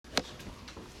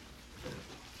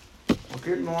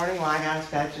Good morning,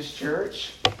 Lighthouse Baptist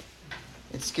Church.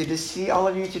 It's good to see all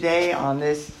of you today on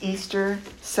this Easter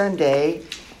Sunday.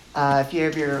 If you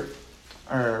have your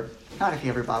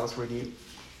Bibles with you,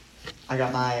 I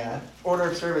got my order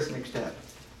of service mixed up.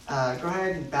 Go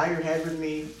ahead and bow your head with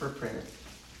me for prayer.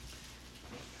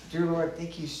 Dear Lord,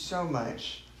 thank you so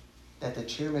much that the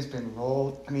stone has been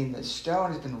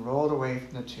rolled away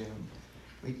from the tomb.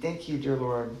 We thank you, dear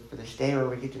Lord, for this day where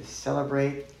we get to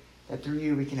celebrate that through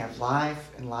you we can have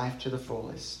life and life to the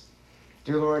fullest.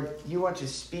 Dear Lord, you want to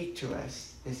speak to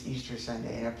us this Easter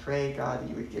Sunday, and I pray, God, that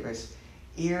you would give us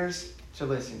ears to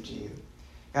listen to you.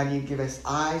 God, you give us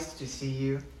eyes to see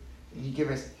you. You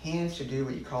give us hands to do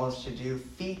what you call us to do,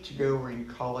 feet to go where you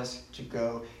call us to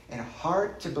go, and a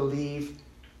heart to believe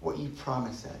what you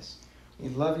promise us. We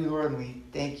love you, Lord, and we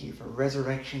thank you for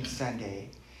Resurrection Sunday.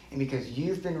 And because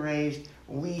you've been raised,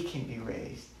 we can be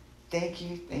raised. Thank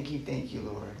you,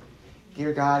 Lord.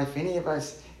 Dear God, if any of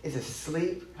us is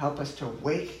asleep, help us to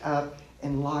wake up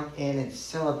and lock in and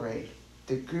celebrate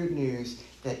the good news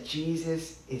that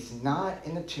Jesus is not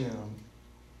in the tomb.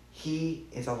 He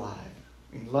is alive.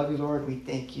 We love you, Lord. We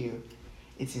thank you.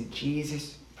 It's in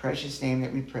Jesus' precious name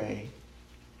that we pray.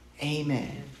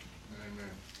 Amen. Amen.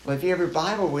 Well, if you have your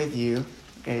Bible with you,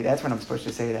 okay, that's when I'm supposed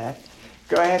to say that.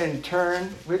 Go ahead and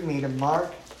turn with me to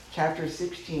Mark chapter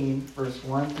 16, verse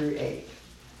 1 through 8.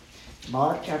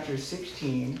 Mark chapter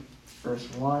 16, verse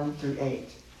 1 through 8.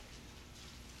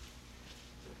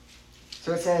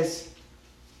 So it says,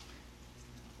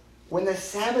 when the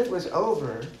Sabbath was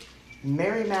over,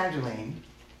 Mary Magdalene,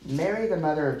 Mary the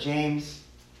mother of James,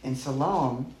 and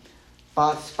Salome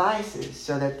bought spices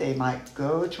so that they might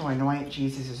go to anoint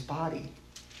Jesus' body.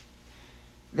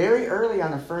 Very early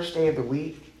on the first day of the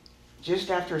week,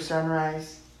 just after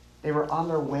sunrise, they were on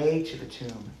their way to the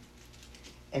tomb.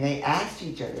 And they asked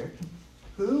each other,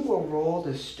 who will roll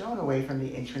the stone away from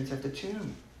the entrance of the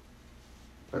tomb?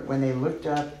 But when they looked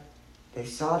up, they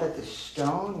saw that the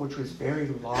stone, which was very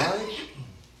large,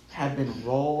 had been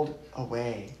rolled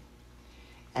away.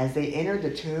 As they entered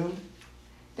the tomb,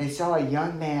 they saw a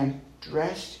young man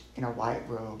dressed in a white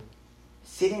robe,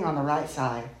 sitting on the right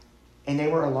side, and they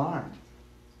were alarmed.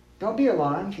 Don't be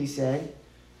alarmed, he said.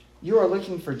 You are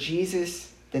looking for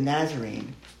Jesus the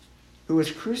Nazarene, who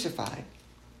was crucified.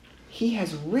 He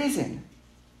has risen.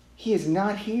 He is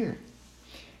not here.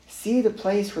 See the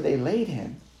place where they laid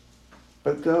him.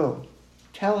 But go,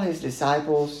 tell his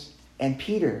disciples and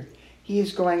Peter, he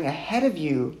is going ahead of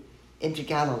you into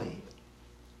Galilee.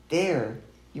 There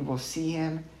you will see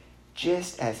him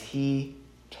just as he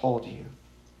told you.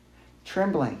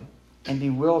 Trembling and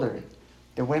bewildered,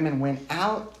 the women went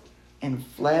out and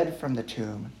fled from the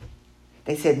tomb.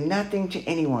 They said nothing to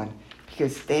anyone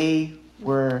because they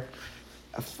were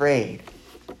afraid.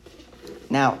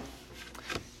 Now,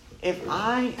 if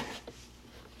I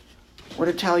were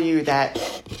to tell you that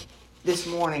this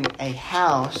morning a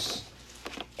house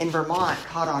in Vermont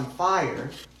caught on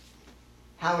fire,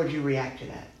 how would you react to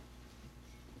that?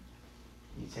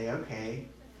 You'd say, okay,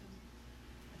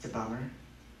 that's a bummer.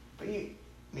 But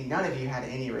none of you had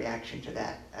any reaction to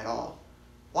that at all.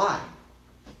 Why?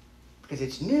 Because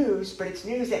it's news, but it's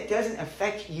news that doesn't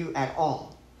affect you at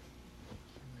all.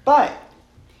 But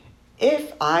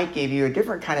if I gave you a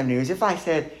different kind of news, if I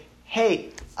said, hey,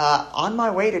 on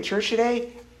my way to church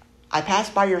today, I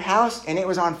passed by your house and it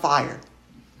was on fire.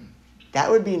 That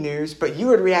would be news, but you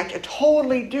would react a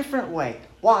totally different way.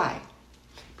 Why?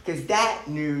 Because that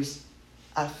news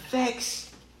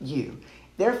affects you.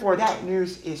 Therefore, that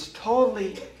news is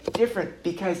totally different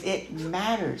because it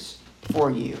matters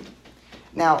for you.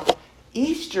 Now,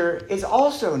 Easter is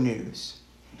also news.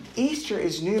 Easter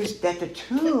is news that the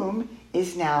tomb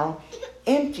is now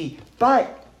empty.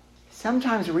 But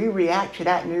sometimes we react to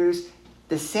that news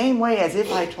the same way as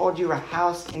if I told you a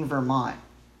house in Vermont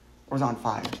was on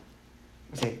fire.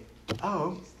 We say,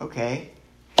 oh, okay.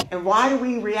 And why do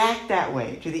we react that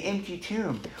way to the empty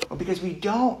tomb? Well, because we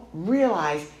don't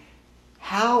realize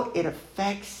how it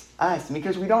affects us. And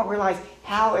because we don't realize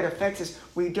how it affects us,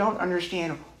 we don't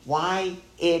understand why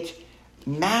it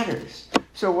matters.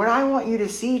 So what I want you to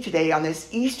see today on this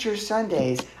Easter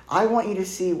Sundays, I want you to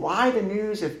see why the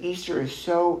news of Easter is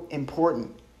so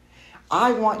important.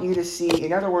 I want you to see,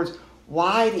 in other words,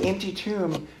 why the empty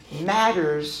tomb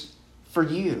matters for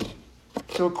you.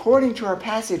 So according to our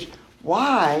passage,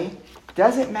 why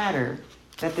does it matter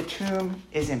that the tomb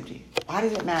is empty? Why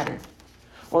does it matter?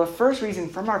 Well, the first reason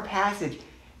from our passage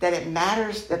that it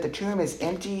matters that the tomb is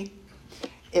empty,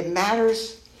 it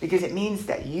matters because it means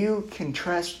that you can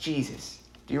trust Jesus.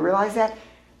 Do you realize that?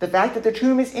 The fact that the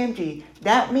tomb is empty,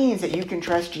 that means that you can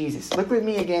trust Jesus. Look with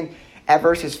me again at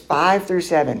verses 5 through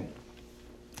 7.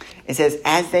 It says,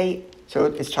 so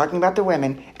it's talking about the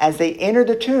women, as they entered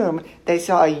the tomb, they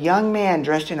saw a young man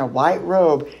dressed in a white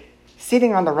robe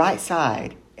sitting on the right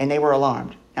side, and they were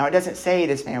alarmed. Now, it doesn't say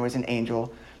this man was an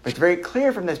angel, but it's very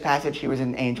clear from this passage he was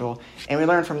an angel. And we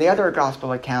learn from the other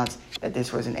gospel accounts that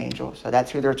this was an angel. So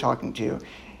that's who they're talking to.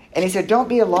 And he said, don't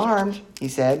be alarmed, he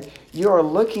said. You are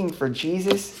looking for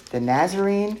Jesus, the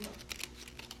Nazarene.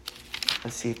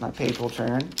 Let's see if my page will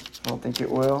turn. I don't think it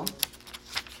will.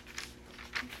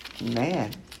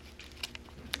 Man.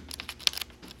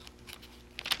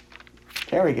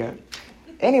 There we go.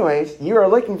 Anyways, you are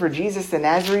looking for Jesus, the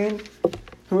Nazarene,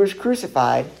 who was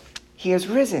crucified. He is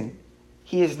risen.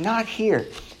 He is not here.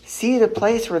 See the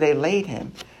place where they laid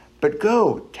him. But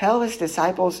go, tell his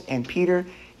disciples and Peter,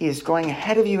 he is going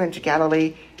ahead of you into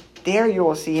Galilee. There you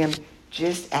will see him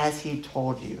just as he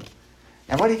told you.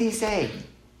 Now what did he say?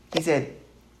 He said,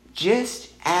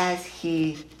 just as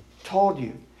he told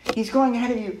you. He's going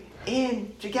ahead of you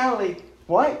into Galilee.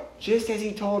 What? Just as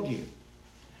he told you.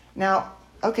 Now,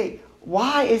 okay,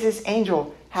 why is this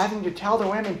angel having to tell the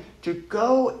women to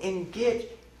go and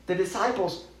get the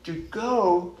disciples to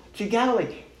go to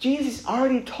Galilee? Jesus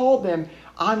already told them,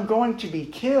 I'm going to be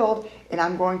killed and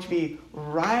I'm going to be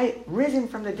risen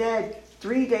from the dead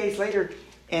 3 days later,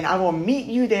 and I will meet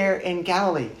you there in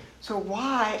Galilee. So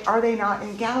why are they not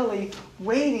in Galilee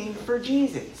waiting for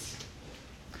Jesus?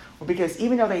 Well, because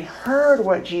even though they heard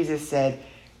what Jesus said,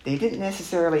 they didn't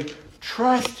necessarily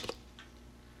trust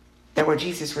that what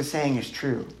Jesus was saying is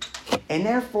true. And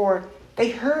therefore, they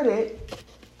heard it.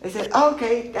 They said,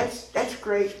 okay, that's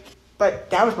great. But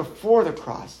that was before the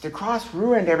cross. The cross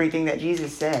ruined everything that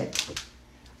Jesus said.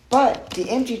 But the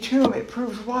empty tomb, it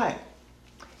proves what?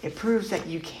 It proves that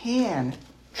you can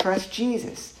trust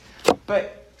Jesus.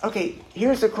 But, okay,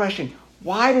 here's the question.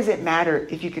 Why does it matter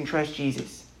if you can trust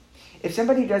Jesus? If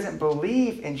somebody doesn't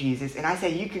believe in Jesus, and I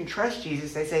say you can trust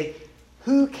Jesus, they say,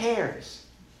 who cares?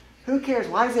 Who cares?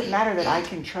 Why does it matter that I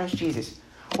can trust Jesus?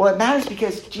 Well, it matters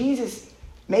because Jesus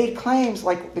made claims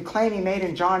like the claim he made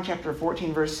in John chapter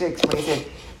 14, verse 6, when he said,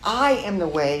 I am the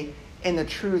way and the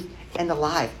truth and the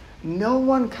life. No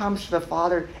one comes to the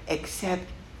Father except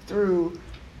through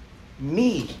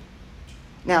me.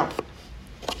 Now,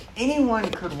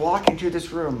 anyone could walk into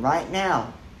this room right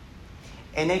now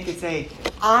and they could say,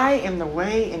 I am the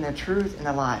way and the truth and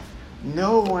the life.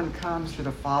 No one comes to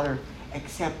the Father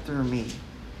except through me.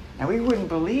 Now, we wouldn't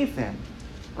believe them,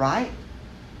 right?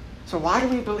 So why do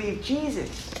we believe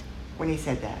Jesus when he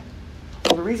said that?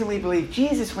 Well, the reason we believe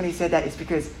Jesus when he said that is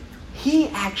because he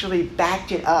actually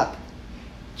backed it up.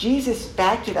 Jesus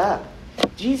backed it up.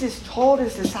 Jesus told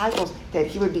his disciples that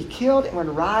he would be killed and would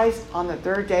rise on the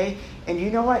third day. And you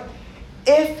know what?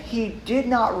 If he did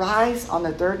not rise on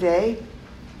the third day,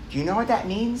 do you know what that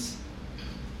means?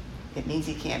 It means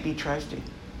he can't be trusted.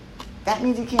 That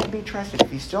means he can't be trusted.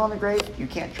 If he's still in the grave, you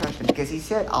can't trust him because he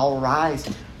said, I'll rise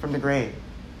from the grave.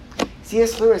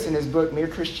 C.S. Lewis, in his book, Mere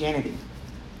Christianity,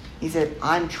 he said,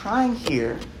 I'm trying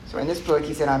here, so in this book,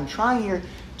 he said, I'm trying here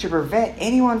to prevent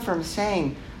anyone from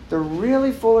saying the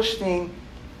really foolish thing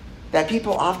that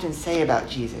people often say about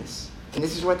Jesus. And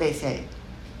this is what they say.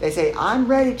 They say, I'm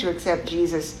ready to accept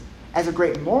Jesus as a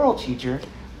great moral teacher,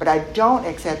 but I don't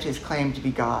accept his claim to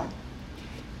be God.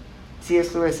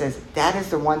 C.S. Lewis says, that is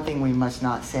the one thing we must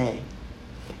not say.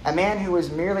 A man who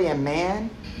was merely a man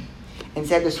and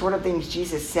said the sort of things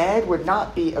Jesus said would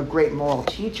not be a great moral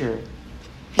teacher.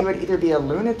 He would either be a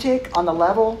lunatic on the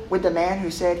level with the man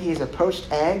who said he is a poached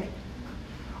egg,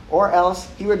 or else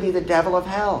he would be the devil of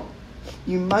hell.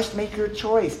 You must make your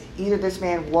choice. Either this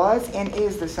man was and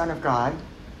is the Son of God,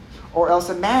 or else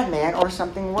a madman or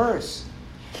something worse.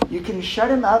 You can shut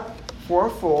him up for a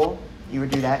fool. You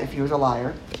would do that if he was a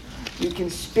liar. You can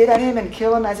spit at him and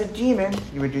kill him as a demon.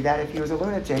 You would do that if he was a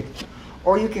lunatic.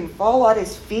 Or you can fall at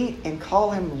his feet and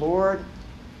call him Lord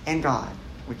and God,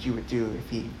 which you would do if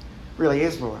he really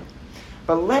is Lord.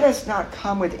 But let us not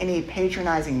come with any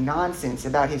patronizing nonsense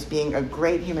about his being a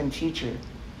great human teacher.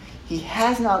 He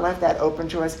has not left that open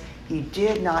to us. He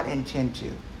did not intend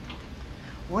to.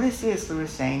 What is C.S.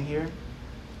 Lewis saying here?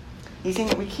 He's saying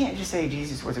that we can't just say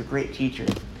Jesus was a great teacher.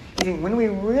 He's saying when we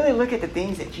really look at the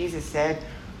things that Jesus said,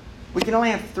 we can only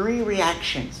have three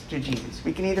reactions to Jesus.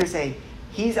 We can either say,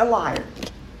 he's a liar.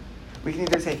 We can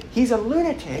either say, he's a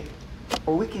lunatic.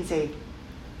 Or we can say,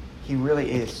 he really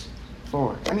is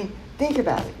Lord. I mean, think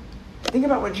about it. Think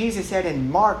about what Jesus said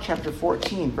in Mark chapter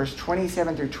 14, verse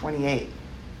 27 through 28.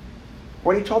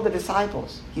 What he told the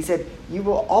disciples. He said, you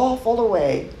will all fall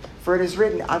away, for it is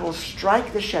written, I will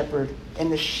strike the shepherd,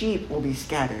 and the sheep will be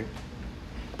scattered.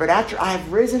 But after I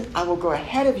have risen, I will go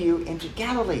ahead of you into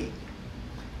Galilee.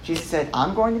 Jesus said,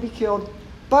 I'm going to be killed.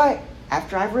 But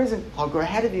after I've risen, I'll go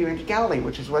ahead of you into Galilee,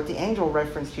 which is what the angel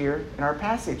referenced here in our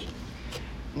passage.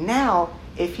 Now,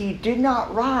 if he did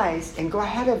not rise and go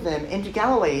ahead of them into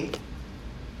Galilee,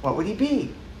 what would he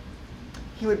be?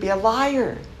 He would be a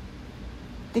liar.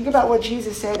 Think about what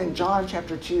Jesus said in John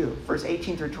chapter 2, verse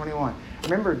 18 through 21.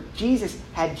 Remember, Jesus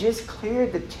had just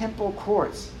cleared the temple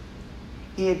courts.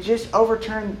 He had just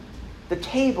overturned the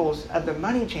tables of the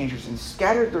money changers and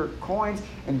scattered their coins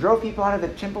and drove people out of the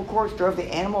temple courts, drove the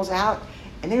animals out.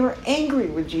 And they were angry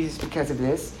with Jesus because of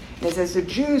this. And it says, the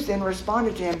Jews then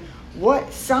responded to him,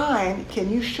 what sign can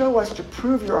you show us to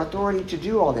prove your authority to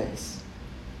do all this?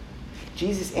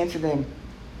 Jesus answered them,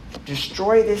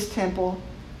 destroy this temple,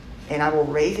 and I will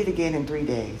raise it again in 3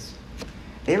 days.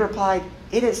 They replied,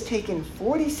 it has taken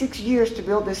 46 years to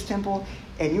build this temple,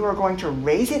 and you are going to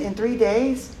raise it in 3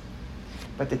 days?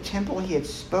 But the temple he had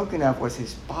spoken of was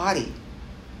his body.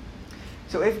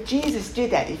 So if Jesus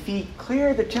did that, if he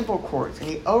cleared the temple courts and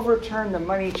he overturned the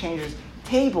money changers'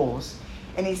 tables,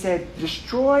 and he said,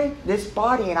 destroy this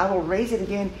body and I will raise it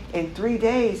again in 3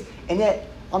 days, and yet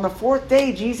on the fourth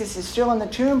day Jesus is still in the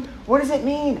tomb, what does it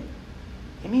mean?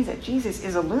 It means that Jesus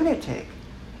is a lunatic.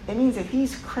 It means that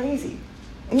he's crazy.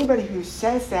 Anybody who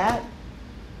says that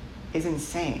is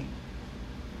insane.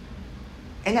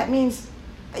 And that means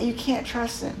that you can't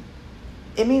trust them.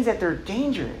 It means that they're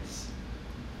dangerous.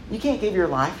 You can't give your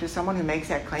life to someone who makes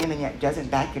that claim and yet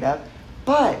doesn't back it up.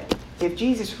 But if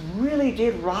Jesus really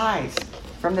did rise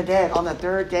from the dead on the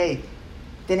third day,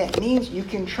 then it means you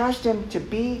can trust him to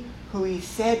be who he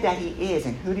said that he is.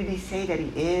 And who did he say that he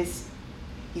is?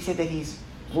 He said that he's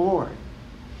Lord.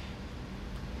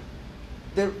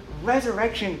 The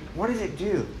resurrection, what does it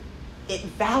do? It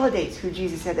validates who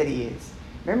Jesus said that he is.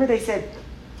 Remember they said,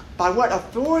 by what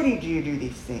authority do you do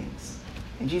these things?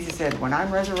 And Jesus said, when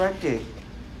I'm resurrected,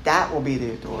 that will be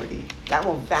the authority. That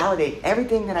will validate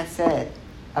everything that I said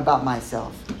about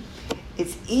myself.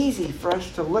 It's easy for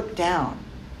us to look down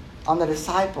on the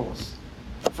disciples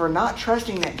for not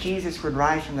trusting that Jesus would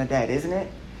rise from the dead, isn't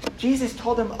it? Jesus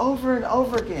told them over and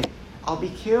over again, I'll be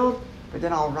killed, but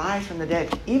then I'll rise from the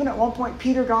dead. Even at one point,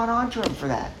 Peter got on to him for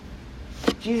that.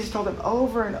 Jesus told them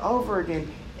over and over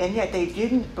again, and yet they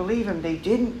didn't believe him. They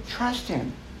didn't trust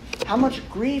him. How much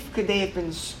grief could they have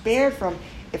been spared from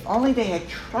if only they had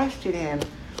trusted him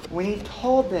when he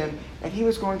told them that he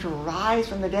was going to rise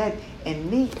from the dead and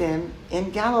meet them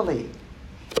in Galilee?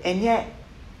 And yet,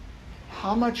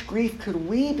 how much grief could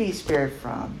we be spared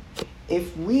from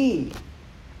if we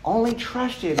only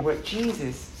trusted what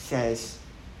Jesus says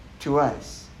to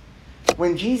us?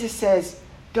 When Jesus says,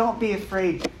 don't be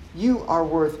afraid, you are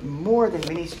worth more than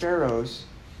many sparrows,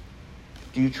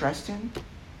 do you trust him?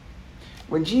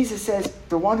 When Jesus says,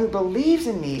 the one who believes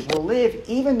in me will live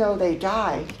even though they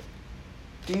die,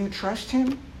 do you trust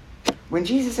him? When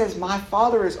Jesus says, my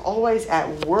Father is always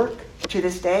at work to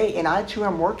this day and I too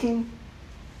am working,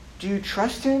 do you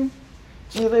trust him?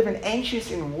 Do you live an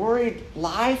anxious and worried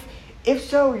life? If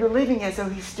so, you're living as though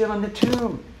he's still in the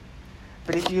tomb.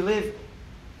 But if you live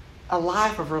a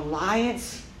life of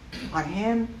reliance on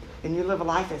him, then you live a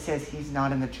life that says he's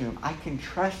not in the tomb. I can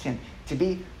trust him to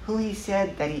be who he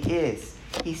said that he is.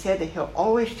 He said that he'll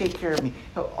always take care of me.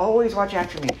 He'll always watch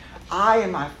after me. I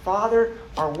and my Father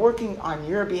are working on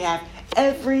your behalf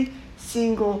every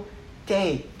single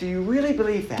day. Do you really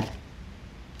believe that?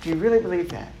 Do you really believe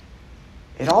that?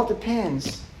 It all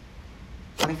depends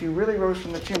on if he really rose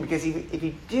from the tomb. Because if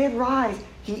he did rise,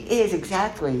 he is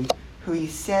exactly who he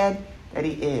said that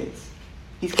he is.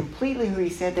 He's completely who he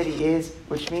said that he is,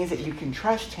 which means that you can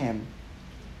trust him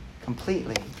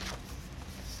completely.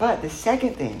 But the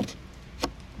second thing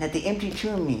that the empty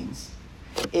tomb means,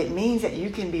 it means that you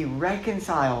can be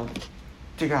reconciled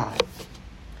to God.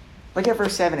 Look at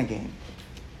verse 7 again.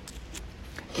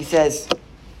 He says,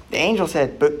 the angel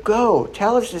said, but go,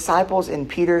 tell his disciples and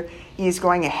Peter, he is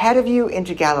going ahead of you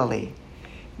into Galilee.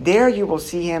 There you will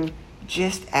see him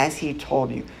just as he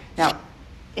told you. Now,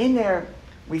 in there,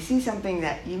 we see something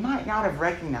that you might not have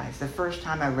recognized the first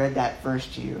time I read that verse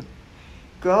to you.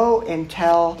 Go and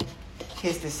tell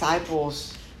his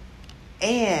disciples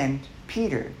and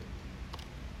Peter.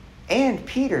 And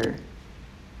Peter.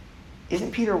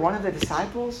 Isn't Peter one of the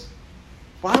disciples?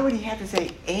 Why would he have to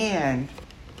say and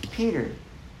Peter?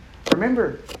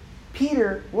 Remember,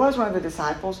 Peter was one of the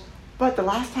disciples, but the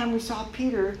last time we saw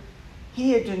Peter,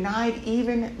 he had denied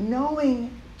even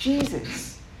knowing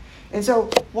Jesus. And so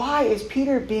why is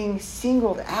Peter being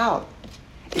singled out?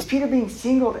 Is Peter being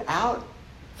singled out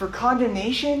for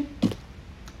condemnation?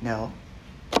 No.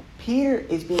 Peter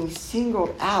is being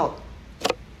singled out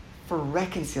for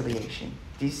reconciliation.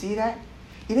 Do you see that?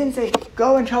 He didn't say,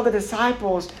 go and tell the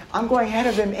disciples, I'm going ahead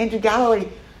of them into Galilee.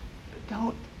 But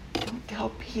don't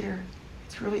tell Peter.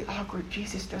 It's really awkward.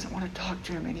 Jesus doesn't want to talk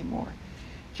to him anymore.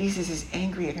 Jesus is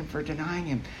angry at him for denying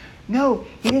him. No,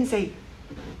 he didn't say,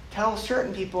 tell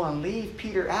certain people and leave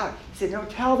Peter out. He said, no,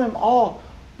 tell them all.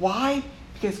 Why?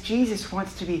 Because Jesus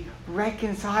wants to be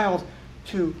reconciled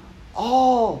to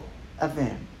all of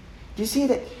them. Do you see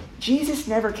that Jesus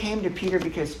never came to Peter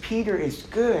because Peter is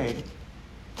good?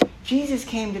 Jesus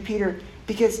came to Peter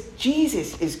because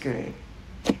Jesus is good.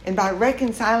 And by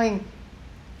reconciling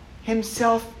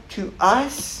himself to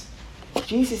us,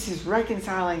 Jesus is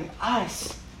reconciling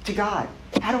us to God.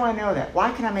 How do I know that?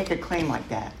 Why can I make a claim like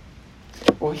that?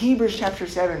 Well, Hebrews chapter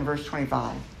 7, verse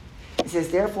 25. It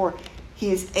says, therefore,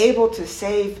 he is able to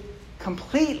save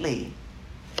completely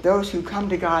those who come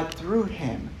to God through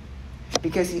him,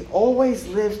 because he always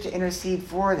lives to intercede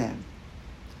for them.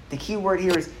 The key word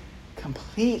here is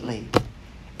completely.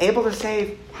 Able to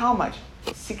save how much?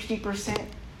 60%?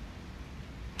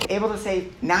 Able to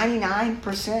save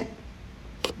 99%?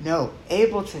 No,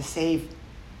 able to save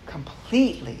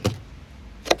completely.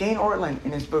 Dane Ortland,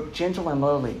 in his book Gentle and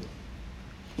Lowly,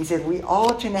 he said, we all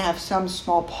tend to have some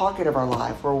small pocket of our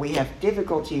life where we have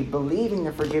difficulty believing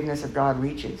the forgiveness of God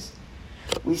reaches.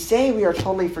 We say we are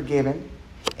totally forgiven,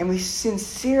 and we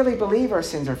sincerely believe our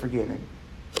sins are forgiven.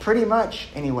 Pretty much,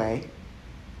 anyway.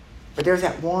 But there's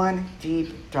that one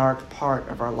deep, dark part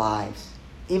of our lives,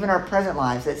 even our present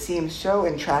lives, that seem so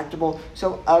intractable,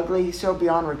 so ugly, so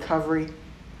beyond recovery.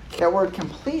 That word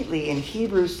completely in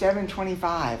Hebrews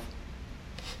 7:25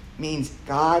 means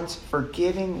God's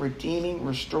forgiving, redeeming,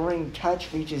 restoring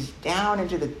touch reaches down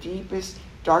into the deepest,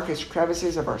 darkest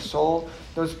crevices of our soul,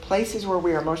 those places where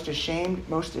we are most ashamed,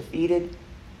 most defeated.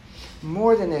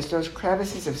 More than this, those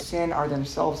crevices of sin are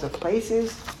themselves the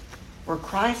places where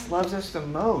Christ loves us the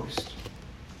most.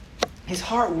 His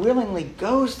heart willingly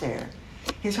goes there.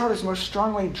 His heart is most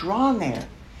strongly drawn there.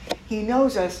 He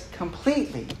knows us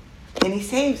completely, and he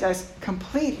saves us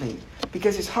completely,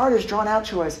 because his heart is drawn out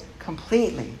to us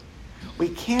completely. We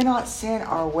cannot sin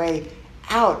our way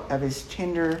out of his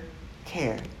tender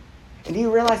care. And do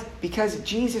you realize, because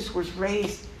Jesus was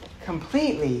raised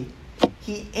completely,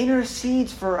 he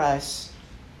intercedes for us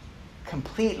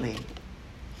completely.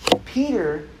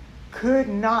 Peter could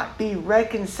not be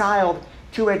reconciled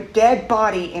to a dead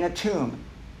body in a tomb.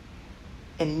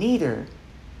 And neither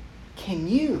can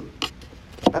you.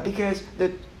 But because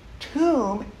the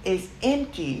tomb is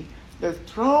empty, the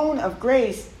throne of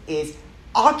grace is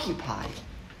occupied.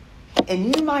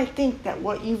 And you might think that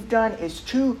what you've done is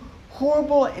too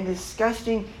horrible and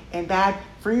disgusting and bad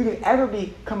for you to ever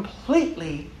be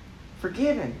completely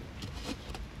forgiven.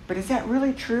 But is that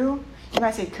really true? You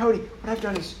might say, Cody, what I've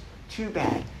done is too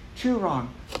bad, too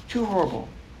wrong, too horrible.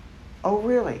 Oh,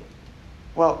 really?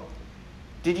 Well,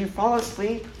 did you fall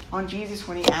asleep on Jesus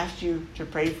when he asked you to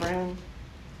pray for him?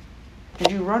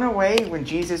 Did you run away when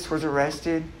Jesus was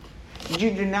arrested? Did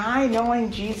you deny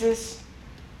knowing Jesus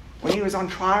when he was on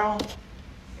trial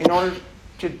in order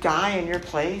to die in your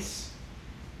place?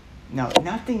 No,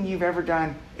 nothing you've ever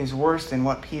done is worse than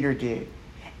what Peter did.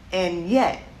 And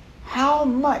yet, how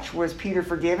much was Peter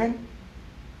forgiven?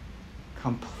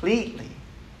 Completely.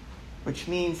 Which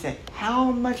means that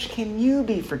how much can you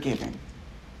be forgiven?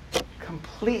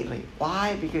 Completely.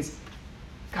 Why? Because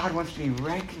God wants to be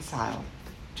reconciled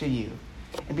to you.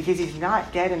 And because he's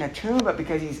not dead in a tomb, but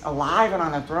because he's alive and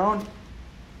on a throne,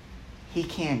 he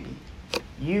can be.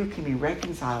 You can be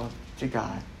reconciled to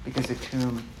God because the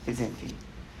tomb is empty.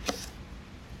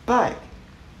 But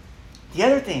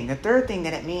the third thing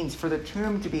that it means for the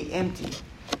tomb to be empty,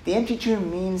 the empty tomb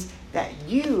means that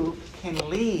you can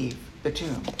leave the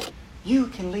tomb. You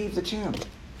can leave the tomb.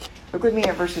 Look with me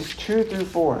at verses 2 through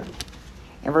 4.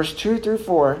 In verse 2 through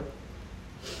 4,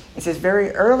 it says,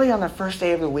 very early on the first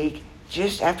day of the week,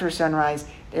 just after sunrise,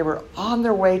 they were on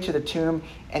their way to the tomb,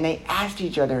 and they asked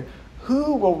each other,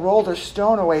 who will roll the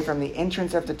stone away from the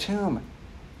entrance of the tomb?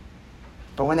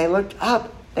 But when they looked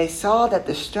up, they saw that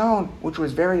the stone, which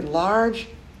was very large,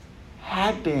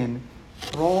 had been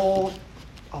rolled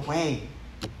away.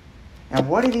 Now,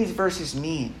 what do these verses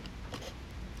mean?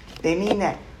 They mean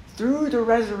that through the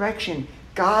resurrection,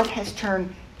 God has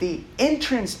turned the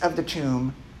entrance of the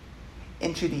tomb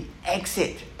into the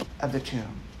exit of the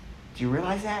tomb. Do you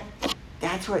realize that?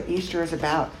 That's what Easter is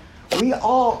about. We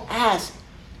all ask,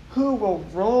 who will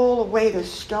roll away the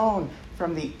stone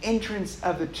from the entrance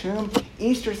of the tomb?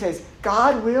 Easter says,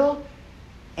 God will,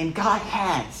 and God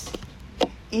has.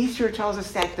 Easter tells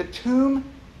us that the tomb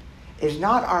is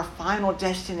not our final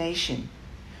destination.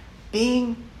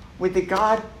 Being with the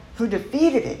God who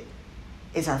defeated it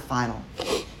is our final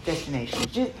destination.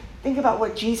 Just think about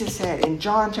what Jesus said in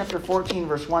John chapter 14,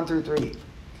 verse 1 through 3.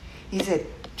 He said,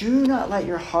 "Do not let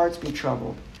your hearts be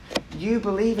troubled. You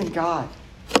believe in God.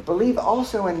 Believe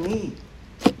also in me.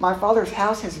 My Father's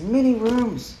house has many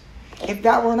rooms. If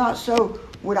that were not so,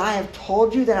 would I have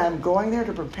told you that I am going there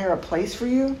to prepare a place for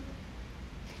you?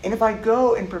 And if I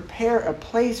go and prepare a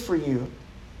place for you,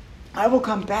 I will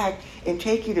come back and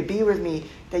take you to be with me,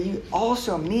 that you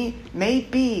also may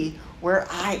be where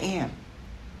I am."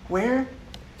 Where?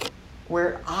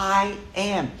 Where I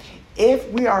am. If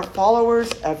we are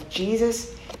followers of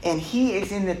Jesus and he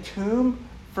is in the tomb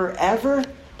forever,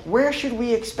 where should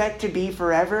we expect to be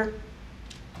forever?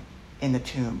 In the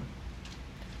tomb.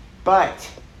 But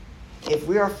if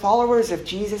we are followers of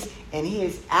Jesus and he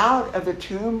is out of the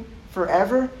tomb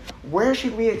forever, where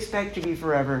should we expect to be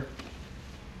forever?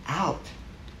 Out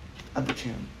of the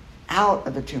tomb. Out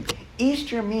of the tomb.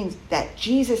 Easter means that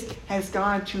Jesus has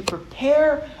gone to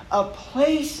prepare a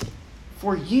place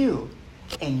for you,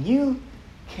 and you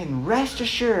can rest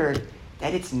assured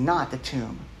that it's not the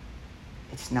tomb.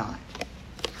 It's not.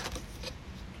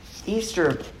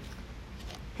 Easter,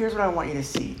 here's what I want you to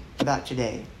see about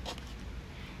today.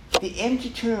 The empty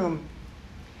tomb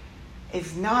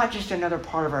is not just another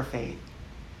part of our faith.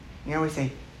 You know, we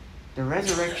say, the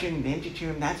resurrection, the empty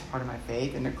tomb, that's part of my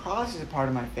faith, and the cross is a part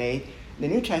of my faith, the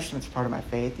New Testament's a part of my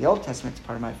faith, the Old Testament's a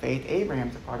part of my faith,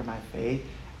 Abraham's a part of my faith,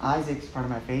 Isaac's a part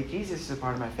of my faith, Jesus is a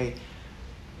part of my faith.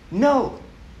 No!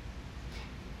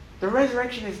 The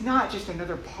resurrection is not just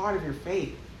another part of your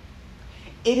faith.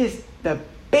 It is the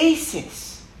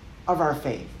basis of our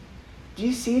faith. Do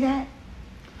you see that?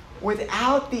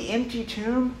 Without the empty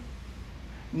tomb,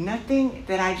 nothing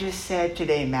that I just said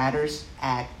today matters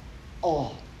at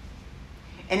all.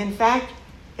 And in fact,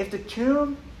 if the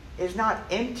tomb is not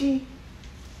empty,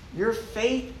 your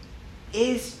faith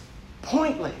is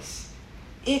pointless.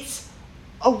 It's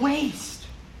a waste.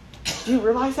 Do you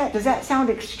realize that? Does that sound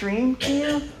extreme to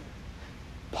you?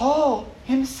 Paul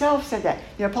himself said that.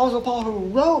 The Apostle Paul, who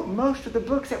wrote most of the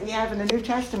books that we have in the New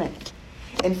Testament.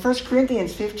 In 1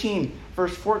 Corinthians 15,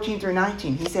 verse 14 through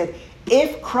 19, he said,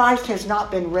 "If Christ has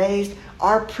not been raised,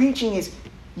 our preaching is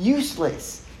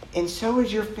useless, and so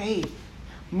is your faith.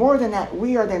 More than that,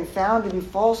 we are then found to be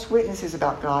false witnesses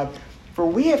about God, for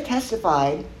we have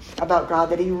testified about God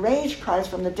that he raised Christ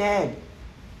from the dead.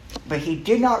 But he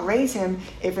did not raise him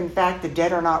if in fact the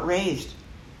dead are not raised.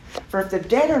 For if the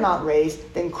dead are not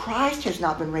raised, then Christ has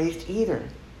not been raised either.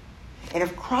 And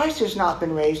if Christ has not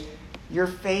been raised, your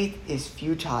faith is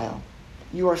futile.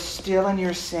 You are still in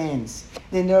your sins.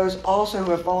 Then those also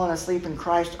who have fallen asleep in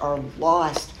Christ are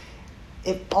lost.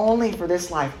 If only for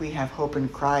this life we have hope in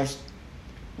Christ,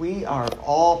 we are of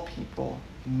all people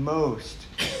most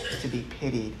to be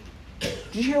pitied."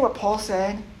 Did you hear what Paul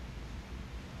said?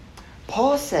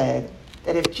 Paul said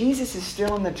that if Jesus is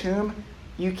still in the tomb,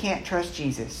 you can't trust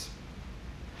Jesus.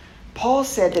 Paul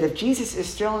said that if Jesus is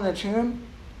still in the tomb,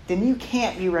 then you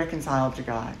can't be reconciled to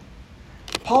God.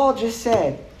 Paul just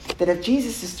said that if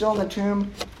Jesus is still in the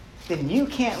tomb, then you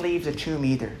can't leave the tomb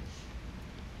either.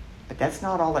 But that's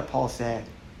not all that Paul said.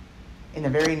 In the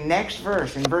very next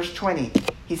verse, in verse 20,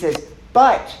 he says,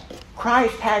 "But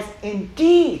Christ has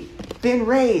indeed been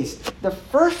raised, the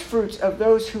firstfruits of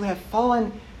those who have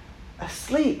fallen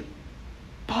asleep."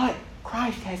 But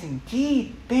Christ has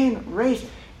indeed been raised.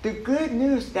 The good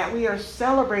news that we are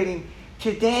celebrating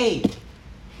today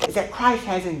is that Christ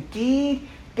has indeed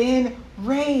been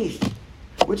raised,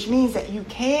 which means that you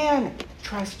can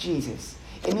trust Jesus.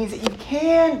 It means that you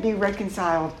can be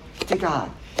reconciled to God.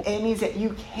 And it means that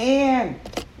you can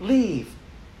leave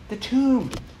the tomb.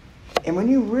 And when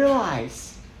you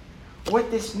realize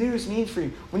what this news means for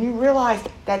you, when you realize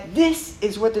that this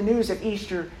is what the news of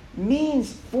Easter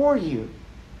means for you,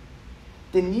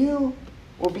 then you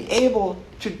will be able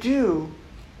to do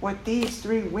what these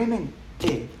three women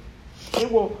did.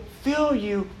 It will fill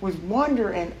you with wonder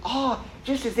and awe,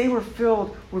 just as they were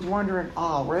filled with wonder and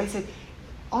awe, where they said,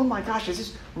 "Oh my gosh, is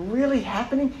this really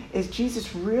happening? Is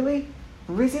Jesus really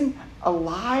risen,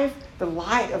 alive, the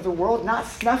light of the world, not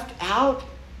snuffed out,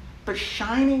 but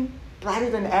shining brighter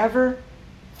than ever,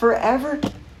 forever?"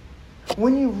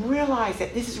 When you realize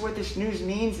that this is what this news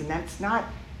means, and that's not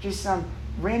just some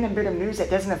random bit of news that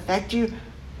doesn't affect you,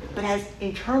 but has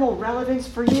eternal relevance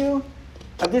for you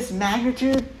of this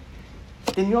magnitude,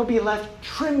 then you'll be left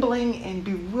trembling and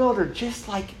bewildered, just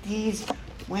like these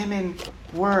women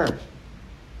were.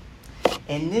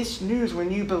 And this news,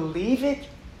 when you believe it,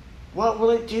 what will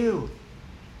it do?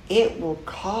 It will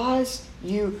cause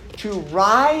you to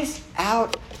rise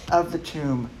out of the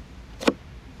tomb,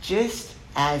 just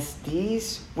as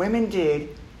these women did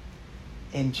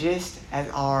And just as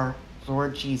our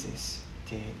Lord Jesus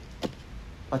did.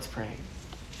 Let's pray.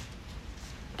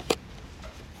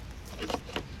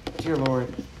 Dear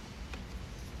Lord,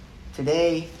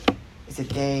 today is a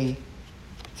day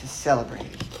to celebrate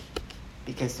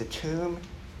because the tomb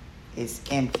is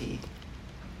empty.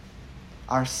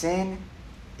 Our sin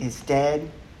is dead.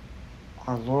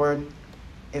 Our Lord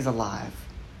is alive.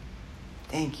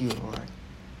 Thank you, Lord.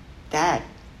 That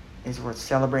is worth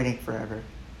celebrating forever.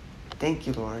 Thank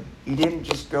you, Lord. You didn't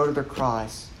just go to the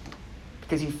cross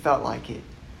because you felt like it.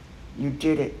 You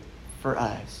did it for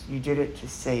us. You did it to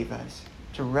save us,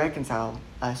 to reconcile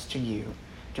us to you,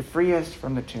 to free us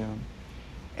from the tomb.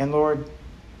 And Lord,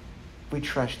 we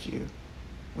trust you.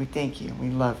 We thank you. We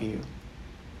love you.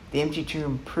 The empty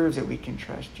tomb proves that we can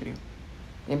trust you.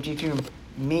 The empty tomb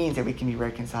means that we can be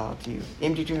reconciled to you. The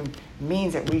empty tomb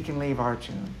means that we can leave our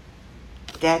tomb.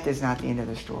 Death is not the end of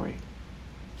the story.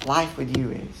 Life with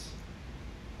you is.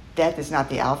 Death is not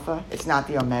the Alpha. It's not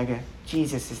the Omega.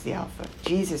 Jesus is the Alpha.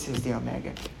 Jesus is the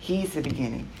Omega. He's the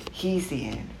beginning. He's the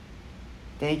end.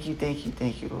 Thank you, thank you,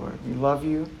 thank you, Lord. We love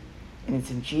you. And it's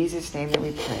in Jesus' name that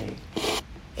we pray.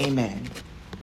 Amen.